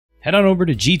Head on over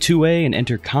to G2A and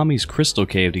enter Kami's Crystal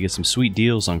Cave to get some sweet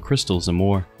deals on crystals and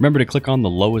more. Remember to click on the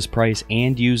lowest price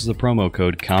and use the promo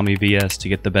code KamiVS to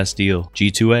get the best deal.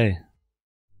 G2A.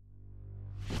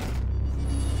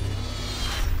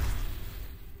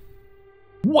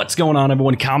 What's going on,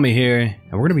 everyone? Kami here,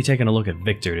 and we're going to be taking a look at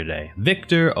Viktor today.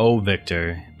 Viktor, oh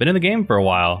Viktor. Been in the game for a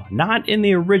while. Not in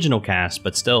the original cast,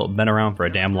 but still been around for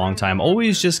a damn long time.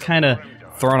 Always just kind of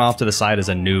thrown off to the side as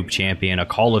a noob champion, a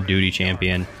Call of Duty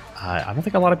champion. I don't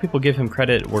think a lot of people give him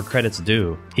credit where credit's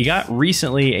due. He got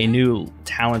recently a new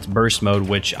talent burst mode,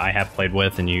 which I have played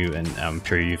with, and I'm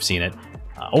sure you've seen it.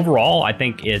 Overall, I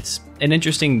think it's an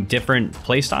interesting, different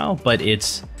playstyle, but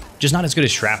it's just not as good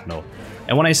as Shrapnel.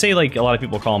 And when I say, like, a lot of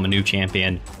people call him a new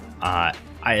champion,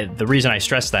 the reason I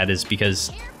stress that is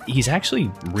because he's actually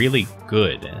really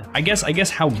good. I guess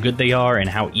how good they are and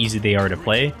how easy they are to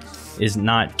play is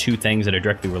not two things that are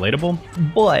directly relatable,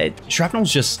 but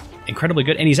Shrapnel's just incredibly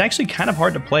good, and he's actually kind of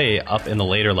hard to play up in the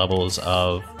later levels,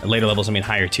 I mean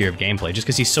higher tier of gameplay, just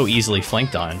because he's so easily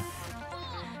flanked on.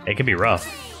 It could be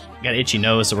rough. Got an itchy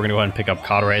nose, so we're gonna go ahead and pick up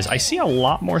Cauterize. I see a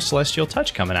lot more Celestial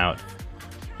Touch coming out.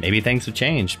 Maybe things have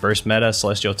changed. Burst meta,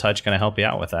 Celestial Touch gonna help you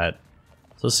out with that.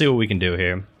 So let's see what we can do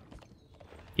here.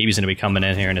 Eevee's gonna be coming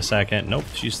in here in a second. Nope,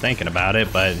 she's thinking about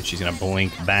it, but she's gonna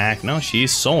blink back. No,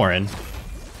 she's soaring.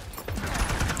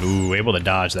 Ooh, able to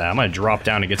dodge that. I'm gonna drop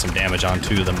down and get some damage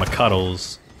onto the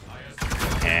McCuddles.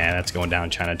 And that's going down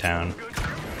Chinatown.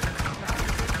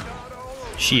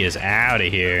 She is out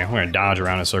of here. We're gonna dodge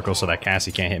around in a circle so that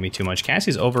Cassie can't hit me too much.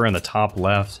 Cassie's over in the top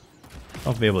left.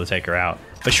 I'll be able to take her out.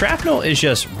 But Shrapnel is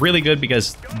just really good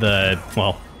because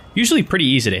usually pretty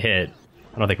easy to hit.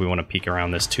 I don't think we want to peek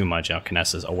around this too much.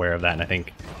 Kinessa's aware of that, and I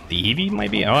think the Eevee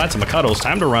might be. Oh, that's a McCuddles.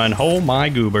 Time to run. Oh my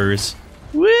goobers.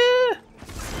 Woo!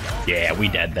 Yeah, we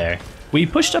dead there. We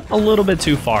pushed up a little bit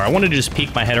too far. I wanted to just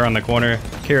peek my head around the corner.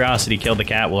 Curiosity killed the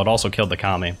cat. Well, it also killed the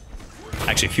Kami.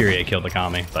 Actually, Furia killed the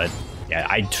Kami, but yeah,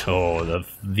 I told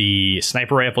the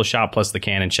sniper rifle shot plus the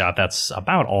cannon shot, that's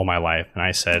about all my life. And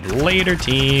I said, later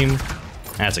team.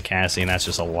 That's a Cassie, and that's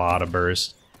just a lot of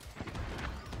burst.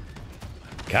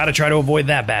 Gotta try to avoid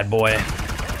that bad boy.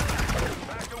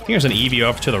 I think there's an Eevee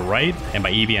off to the right, and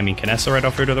by Eevee I mean Kinessa right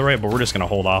off here to the right, but we're just gonna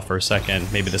hold off for a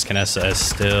second. Maybe this Kinessa is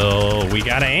still... We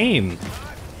gotta aim!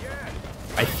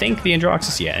 I think the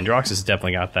Androxus, yeah, Androxus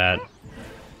definitely got that.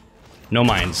 No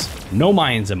mines. No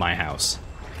mines in my house.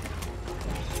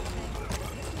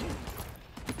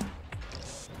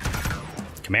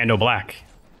 Commando Black.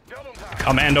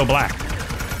 Commando Black.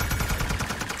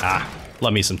 Ah,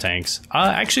 love me some tanks.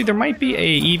 Actually, there might be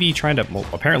a Eevee trying to... Well,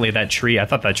 apparently that tree... I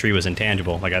thought that tree was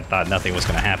intangible. Like, I thought nothing was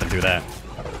going to happen through that.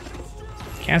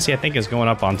 Cassie, I think, is going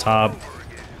up on top.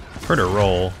 Heard her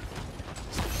roll.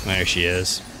 There she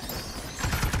is.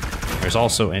 There's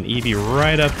also an Eevee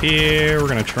right up here. We're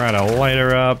going to try to light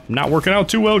her up. Not working out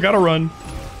too well. Gotta run.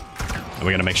 And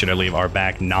we got to make sure to leave our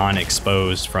back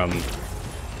non-exposed from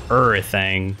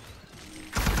everything.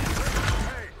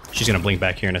 She's gonna blink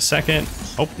back here in a second.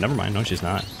 Oh, never mind. No, she's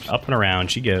not. Up and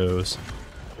around she goes.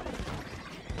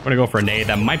 We're gonna go for a nade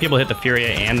that might be able to hit the Furia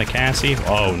and the Cassie.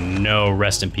 Oh no,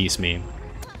 rest in peace me.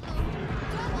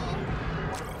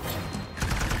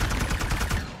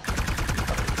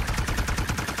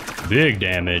 Big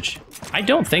damage. I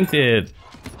don't think that...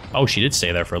 Oh, she did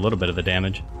stay there for a little bit of the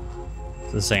damage.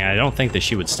 So this thing, I don't think that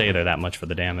she would stay there that much for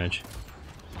the damage.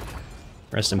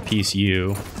 Rest in peace,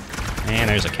 you. And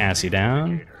there's a Cassie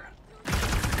down.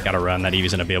 Gotta run. That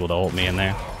Eevee's gonna be able to ult me in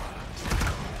there.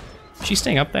 She's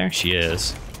staying up there? She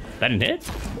is. That didn't hit?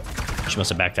 She must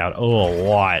have backed out. Oh, a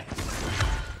lot.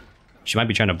 She might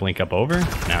be trying to blink up over.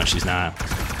 No, she's not.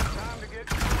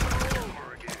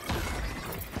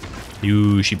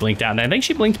 Ooh, she blinked out. And I think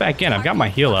she blinked back in. I've got my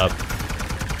heal up.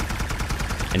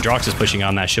 And Drox is pushing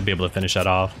on that. Should be able to finish that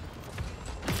off.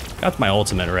 Got my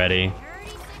ultimate ready.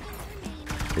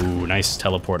 Ooh, nice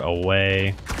teleport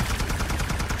away.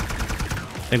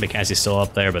 I think the Cassie's still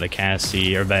up there, but the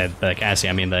Cassie, or the Cassie,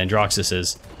 I mean the Androxus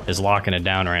is locking it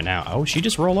down right now. Oh, she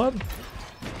just roll up?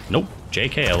 Nope,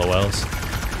 JK LOLs.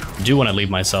 Do want to leave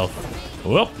myself.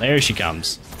 Whoop, there she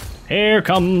comes. Here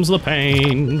comes the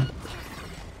pain.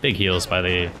 Big heals by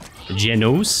the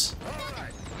Genos.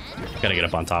 Gotta get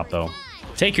up on top though.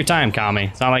 Take your time, Kami.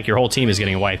 It's not like your whole team is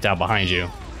getting wiped out behind you.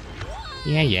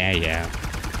 Yeah.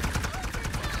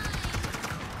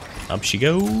 Up she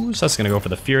goes. That's gonna go for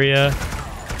the Furia.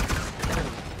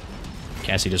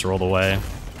 Cassie just rolled away.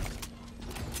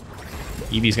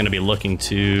 Eevee's gonna be looking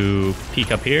to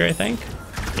peek up here, I think.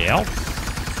 Yeah.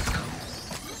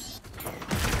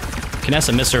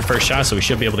 Kinessa missed her first shot, so we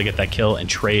should be able to get that kill and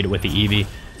trade with the Eevee.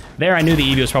 There, I knew the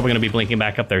Eevee was probably gonna be blinking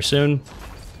back up there soon.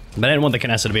 But I didn't want the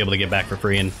Kinessa to be able to get back for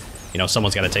free, and, you know,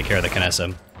 someone's got to take care of the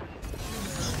Kinessa.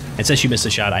 And since she missed a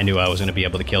shot, I knew I was going to be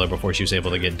able to kill her before she was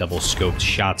able to get double scoped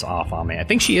shots off on me. I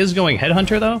think she is going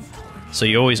Headhunter, though. So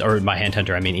you always, or by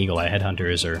Headhunter, I mean Eagle Eye. Headhunter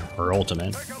is her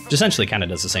ultimate. Which essentially kind of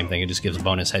does the same thing. It just gives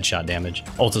bonus headshot damage.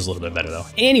 Ult is a little bit better, though.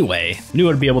 Anyway, knew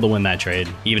I'd be able to win that trade,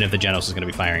 even if the Genos was going to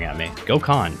be firing at me. Go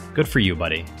Khan. Good for you,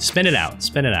 buddy. Spin it out.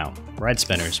 Spin it out. Ride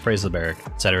spinners. Praise the barrack,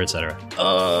 etc.,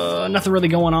 etc. Nothing really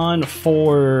going on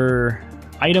for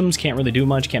items. Can't really do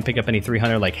much. Can't pick up any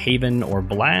 300 like Haven or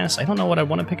Blast. I don't know what I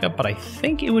want to pick up, but I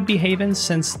think it would be Haven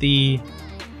since the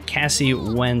Cassie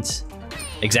went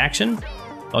Exaction.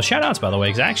 Well, shoutouts, by the way.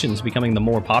 Exaction's becoming the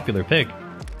more popular pick,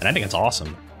 and I think it's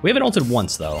awesome. We haven't ulted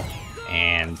once, though,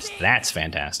 and that's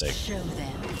fantastic. Show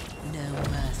them no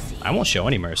mercy. I won't show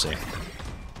any mercy.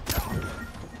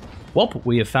 Well,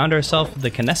 we have found ourselves the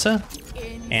Kinessa,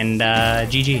 and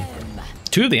GG.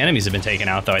 2 of the enemies have been taken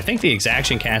out, though. I think the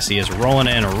Exaction Cassie is rolling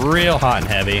in real hot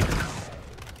and heavy.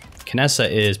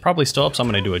 Kinessa is probably still up, so I'm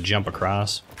going to do a jump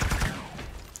across.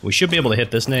 We should be able to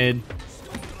hit this nade.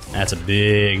 That's a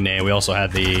big nade. We also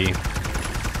had the...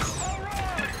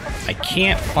 I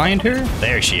can't find her.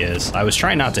 There she is. I was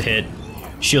trying not to hit.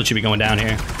 Shield should be going down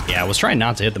here. Yeah, I was trying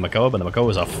not to hit the Makoa, but the Makoa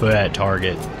is a fat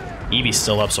target. Eevee's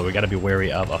still up, so we got to be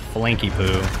wary of a flanky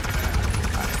poo.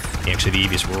 Actually, the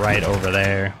Eevee's right over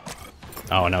there.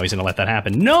 Oh no, he's gonna let that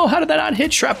happen. No, how did that not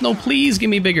hit? Shrapnel, please give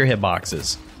me bigger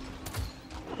hitboxes.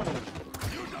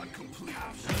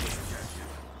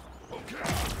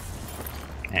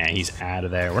 And he's out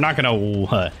of there. We're not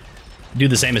gonna do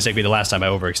the same mistake we did last time by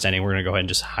overextending. We're gonna go ahead and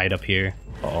just hide up here.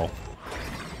 Uh-oh.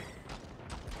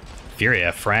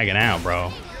 Furia fragging out,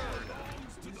 bro.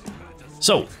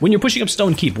 So, when you're pushing up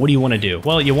Stone Keep, what do you want to do?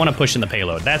 Well, you want to push in the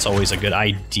payload. That's always a good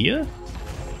idea.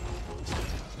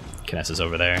 Kinessa's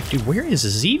over there. Dude, where is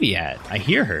Eevee at? I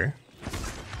hear her.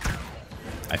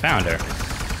 I found her.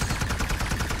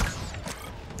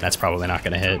 That's probably not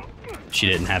gonna hit. She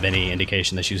didn't have any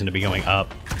indication that she was gonna be going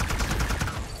up.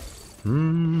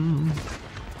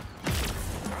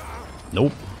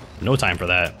 Nope. No time for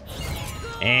that.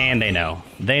 And they know.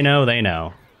 They know, they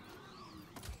know.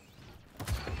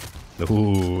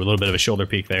 Ooh, a little bit of a shoulder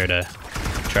peek there to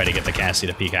try to get the Cassie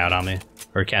to peek out on me.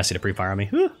 Or Cassie to pre-fire on me.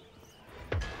 Whew.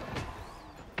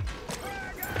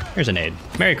 Here's a nade.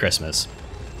 Merry Christmas.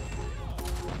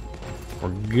 We're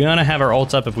gonna have our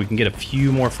ult up if we can get a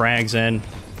few more frags in.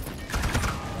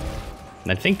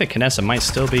 And I think the Kinessa might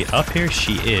still be up here.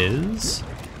 She is.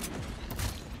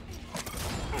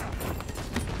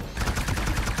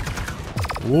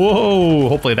 Whoa!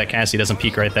 Hopefully that Cassie doesn't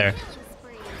peek right there.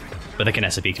 But the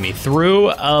Kinessa peeked me through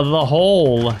the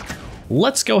hole.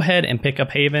 Let's go ahead and pick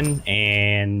up Haven,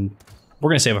 and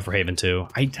we're gonna save it for Haven too.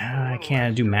 I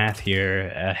can't do math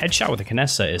here. A headshot with a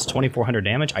Kinessa is 2,400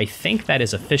 damage. I think that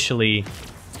is officially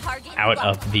out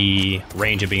of the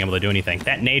range of being able to do anything.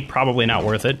 That nade probably not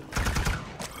worth it.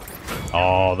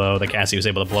 Although the Cassie was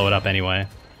able to blow it up anyway.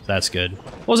 So that's good.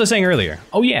 What was I saying earlier?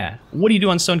 Oh yeah, what do you do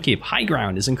on Stone Keep? High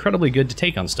ground is incredibly good to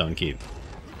take on Stone Keep.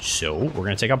 So we're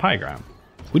gonna take up high ground.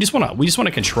 We just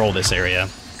wanna control this area.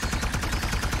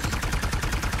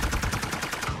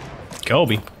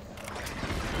 Kobe.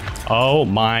 Oh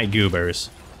my goobers.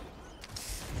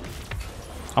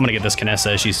 I'm gonna get this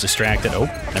Kinessa. She's distracted. Oh,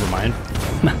 never mind.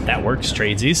 That works.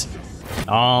 Tradesies.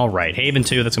 All right, Haven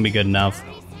 2. That's gonna be good enough.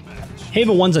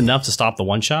 Haven 1's enough to stop the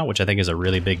one shot, which I think is a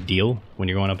really big deal when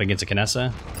you're going up against a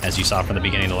Kinessa, as you saw from the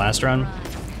beginning of the last run.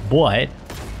 But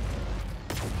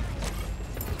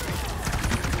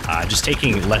just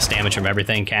taking less damage from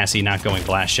everything. Cassie not going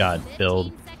blast shot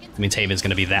build means Haven's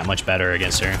gonna be that much better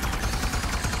against her.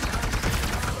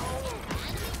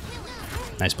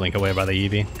 Nice blink away by the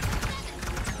Eevee.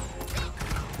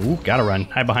 Ooh, gotta run.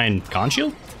 Hide behind Con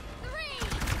Shield?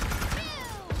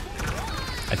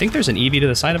 I think there's an Eevee to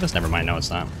the side of us. Never mind, no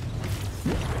it's not.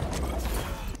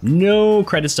 No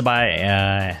credits to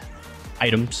buy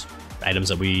items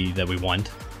that we want.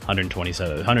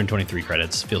 123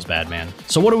 credits. Feels bad, man.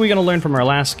 So what are we gonna learn from our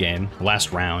last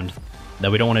round,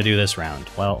 that we don't want to do this round?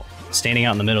 Well, standing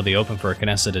out in the middle of the open for a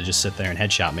Kinessa to just sit there and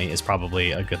headshot me is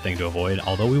probably a good thing to avoid.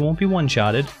 Although we won't be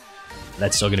one-shotted,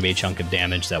 that's still going to be a chunk of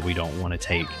damage that we don't want to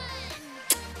take.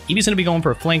 Eevee's going to be going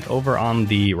for a flank over on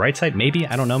the right side, maybe?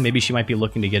 I don't know. Maybe she might be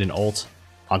looking to get an ult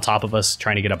on top of us,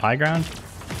 trying to get up high ground.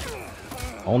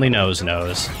 Only knows.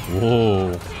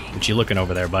 Whoa. What you looking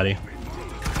over there, buddy?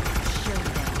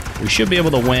 We should be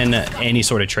able to win any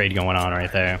sort of trade going on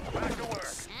right there.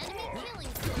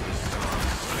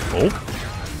 Oh.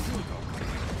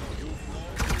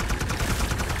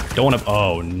 Don't want to.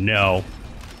 Oh no.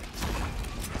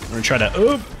 We're gonna try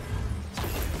to.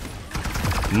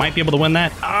 Might be able to win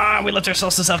that. Ah, we left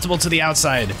ourselves susceptible to the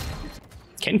outside.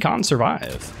 Can Khan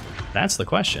survive? That's the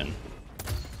question.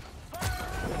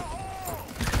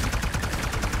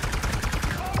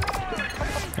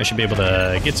 I should be able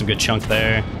to get some good chunk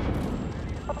there.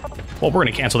 Well, we're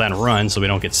gonna cancel that and run so we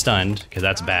don't get stunned, because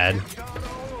that's bad.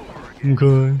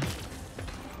 Okay.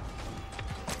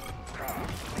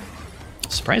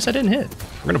 Surprised I didn't hit.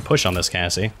 We're gonna push on this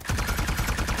Cassie.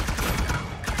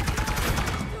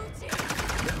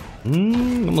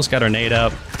 Almost got our nade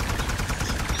up.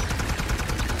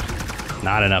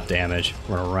 Not enough damage.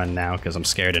 We're gonna run now because I'm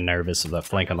scared and nervous of that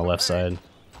flank on the left side.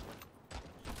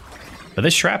 But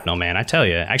this shrapnel, man, I tell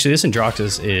you. Actually, this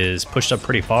Androxus is pushed up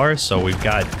pretty far, so we've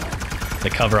got the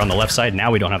cover on the left side.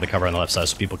 Now we don't have the cover on the left side,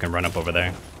 so people can run up over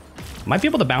there. Might be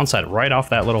able to bounce that right off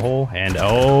that little hole, and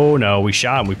oh no, we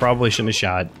shot, and we probably shouldn't have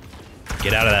shot.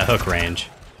 Get out of that hook range.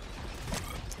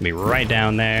 It's gonna be right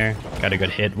down there. Got a good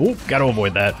hit. Ooh, gotta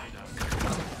avoid that.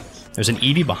 There's an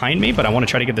Eevee behind me, but I want to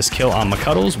try to get this kill on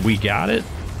McCuddles. We got it.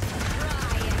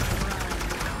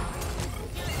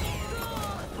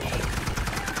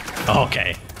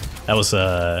 Okay. That was,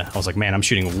 I was like, man, I'm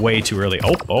shooting way too early.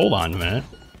 Oh, hold on a minute.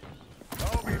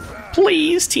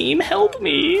 Please, team, help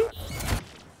me.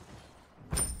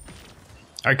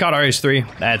 Alright, caught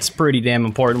RH3. That's pretty damn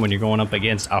important when you're going up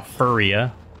against a Furia.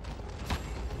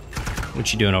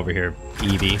 What you doing over here,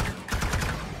 Eevee?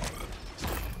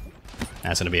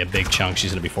 That's gonna be a big chunk.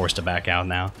 She's gonna be forced to back out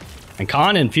now. And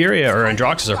Khan and Furia or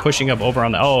Androxus are pushing up over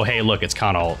on the... Oh, hey, look, it's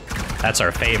Khan ult. That's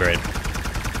our favorite.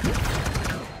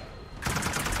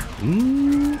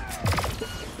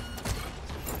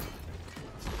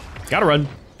 Gotta run.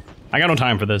 I got no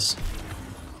time for this.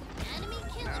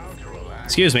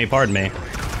 Excuse me, pardon me.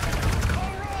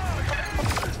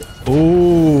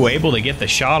 Ooh, able to get the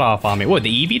shot off on me. What, the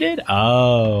Eevee did?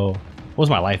 Oh. What was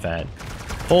my life at?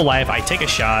 Full life, I take a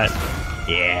shot.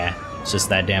 Yeah, it's just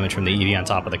that damage from the Eevee on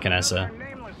top of the Kinessa.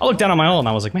 I looked down on my ult and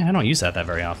I was like, man, I don't use that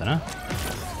very often, huh?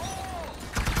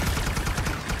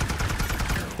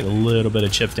 Get a little bit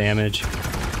of chip damage.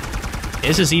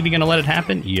 Is this Eevee gonna let it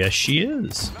happen? Yes, she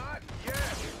is.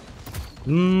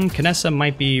 Kinessa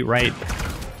might be right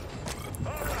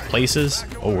places.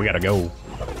 Oh, we gotta go.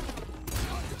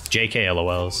 JK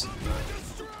LOLs.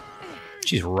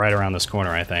 She's right around this corner,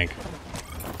 I think.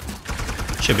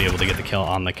 Should be able to get the kill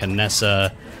on the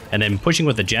Kinessa. And then pushing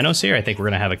with the Genos here, I think we're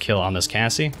gonna have a kill on this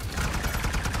Cassie.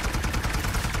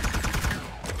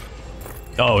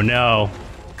 Oh no.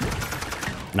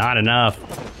 Not enough.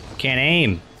 Can't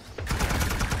aim.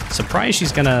 Surprised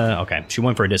she's gonna... Okay, she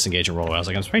went for a disengagement roll. I was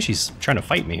like, I'm surprised she's trying to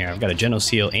fight me here. I've got a Genos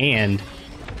heal and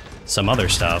some other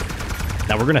stuff.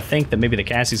 Now we're gonna think that maybe the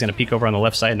Cassie's gonna peek over on the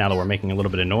left side now that we're making a little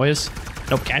bit of noise.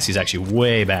 Nope, Cassie's actually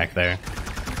way back there.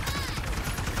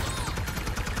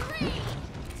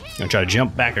 Gonna try to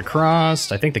jump back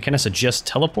across. I think the Kinessa just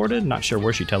teleported. Not sure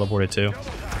where she teleported to.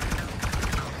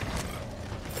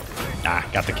 Ah,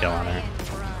 got the kill on her.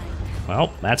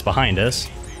 Well, that's behind us.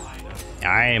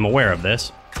 I am aware of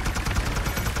this.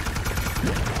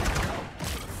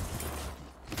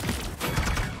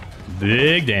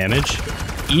 Big damage.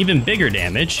 Even bigger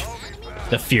damage.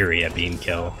 The Furia beam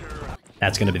kill.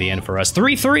 That's gonna be the end for us.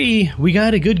 3-3! We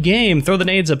got a good game. Throw the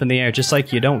nades up in the air just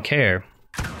like you don't care.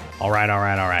 Alright,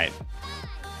 alright, alright.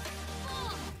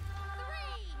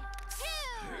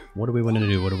 What do we want to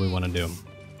do? What do we want to do?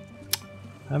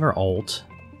 I have our ult.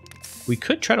 We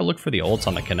could try to look for the ults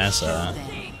on the Kinessa.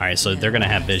 Alright, so they're gonna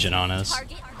have vision on us.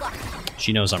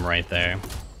 She knows I'm right there.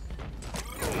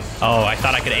 Oh, I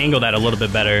thought I could angle that a little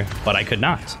bit better, but I could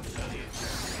not.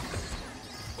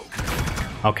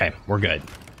 Okay, we're good.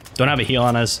 Don't have a heal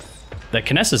on us. The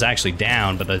Kinessa's actually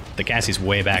down, but the Cassie's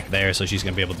way back there, so she's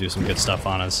gonna be able to do some good stuff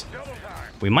on us.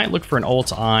 We might look for an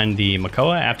ult on the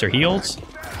Makoa after he ults.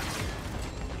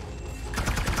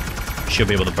 She'll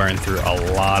be able to burn through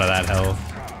a lot of that health.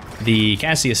 The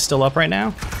Cassie is still up right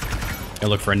now. Gonna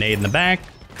look for a nade in the back.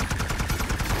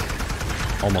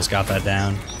 Almost got that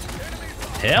down.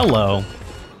 Hello.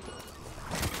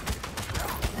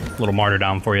 Little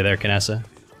martyrdom for you there, Kinessa.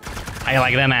 I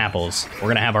like them apples. We're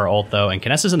gonna have our ult though, and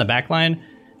Kinessa's in the back line.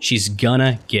 She's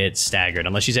gonna get staggered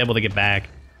unless she's able to get back.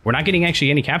 We're not getting actually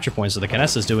any capture points, so the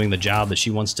Kinessa's doing the job that she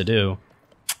wants to do.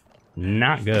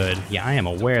 Not good. Yeah, I am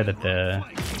aware that the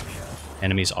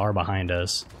enemies are behind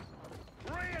us.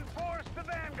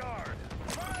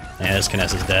 Yeah, this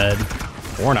Kinessa's dead.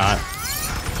 Or not.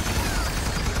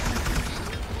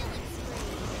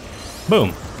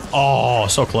 Boom. Oh,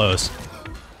 so close.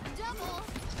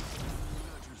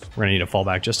 We're gonna need to fall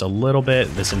back just a little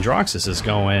bit. This Androxus is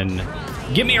going,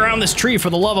 get me around this tree for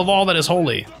the love of all that is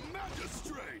holy.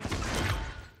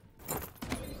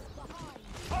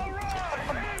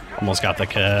 Almost got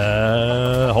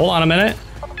the hold on a minute.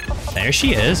 There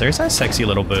she is. There's that sexy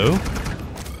little boo.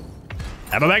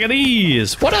 Have a bag of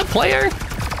these. What up, player?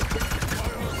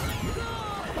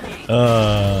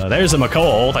 There's a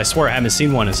McCall ult. I swear I haven't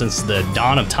seen one since the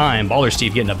dawn of time. Baller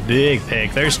Steve getting a big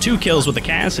pick. There's 2 kills with the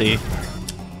Cassie.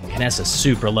 Vanessa's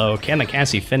super low. Can the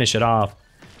Cassie finish it off?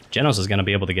 Genos is going to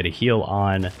be able to get a heal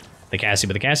on the Cassie,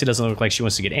 but the Cassie doesn't look like she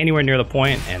wants to get anywhere near the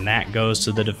point, and that goes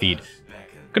to the defeat.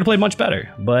 Could have played much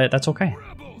better, but that's okay.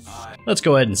 Let's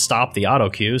go ahead and stop the auto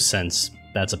queue, since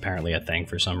that's apparently a thing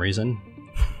for some reason.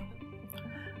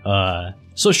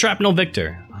 So Shrapnel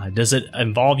Viktor, does it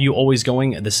involve you always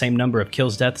going the same number of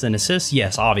kills, deaths, and assists?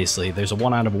 Yes, obviously. There's a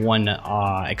 1 out of 1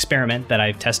 experiment that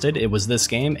I've tested. It was this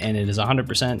game, and it is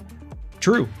 100%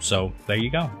 true. So there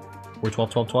you go. We're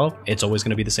 12-12-12. It's always going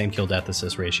to be the same kill, death,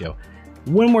 assist ratio.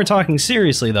 When we're talking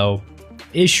seriously, though,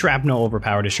 is Shrapnel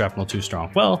overpowered? Is Shrapnel too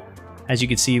strong? Well, as you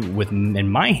can see in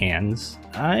my hands,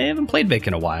 I haven't played Vic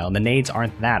in a while, and the nades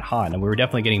aren't that hot, and we were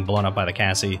definitely getting blown up by the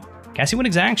Cassie. Cassie went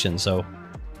exaction, so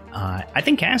I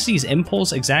think Cassie's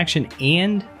impulse, exaction,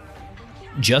 and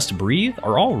just breathe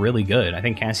are all really good. I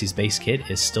think Cassie's base kit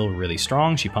is still really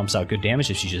strong. She pumps out good damage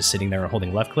if she's just sitting there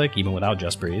holding left click, even without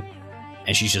just breathe.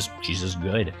 And she's just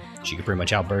good. She could pretty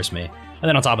much outburst me. And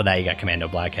then on top of that, you got Commando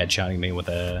Black headshotting me with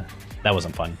a... That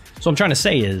wasn't fun. So what I'm trying to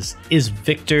say is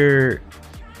Viktor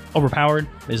overpowered?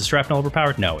 Is Shrapnel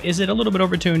overpowered? No. Is it a little bit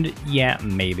overtuned? Yeah,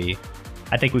 maybe.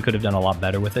 I think we could have done a lot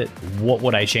better with it. What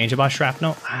would I change about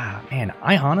Shrapnel? Man,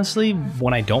 I honestly,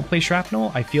 when I don't play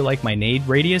Shrapnel, I feel like my nade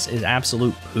radius is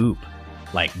absolute poop.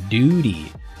 Like,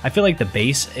 duty. I feel like the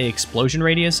base explosion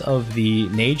radius of the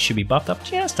nade should be buffed up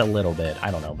just a little bit.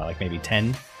 I don't know, about like maybe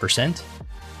 10%?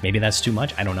 Maybe that's too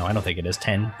much. I don't know. I don't think it is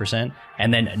 10%.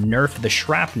 And then nerf the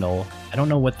Shrapnel. I don't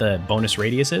know what the bonus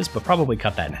radius is, but probably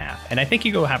cut that in half. And I think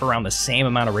you go have around the same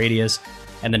amount of radius,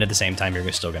 and then at the same time,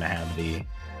 you're still going to have the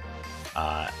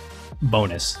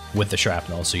bonus with the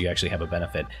Shrapnel, so you actually have a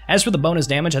benefit. As for the bonus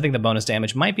damage, I think the bonus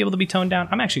damage might be able to be toned down.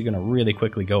 I'm actually going to really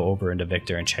quickly go over into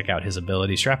Viktor and check out his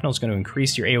ability. Shrapnel is going to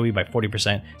increase your AoE by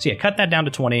 40%. So yeah, cut that down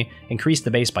to 20, increase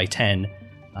the base by 10.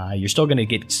 You're still going to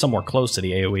get somewhere close to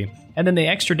the AoE. And then the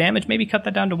extra damage, maybe cut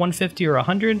that down to 150 or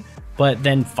 100, but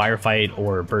then Firefight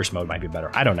or Burst Mode might be better.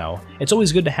 I don't know. It's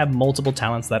always good to have multiple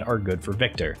talents that are good for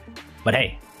Viktor. But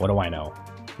hey, what do I know?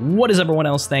 What does everyone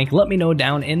else think? Let me know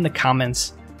down in the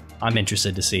comments. I'm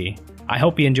interested to see. I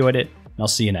hope you enjoyed it, and I'll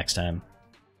see you next time.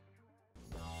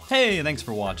 Hey, thanks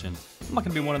for watching. I'm not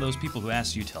gonna be one of those people who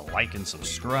asks you to like and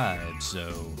subscribe,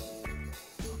 so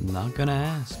I'm not gonna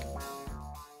ask.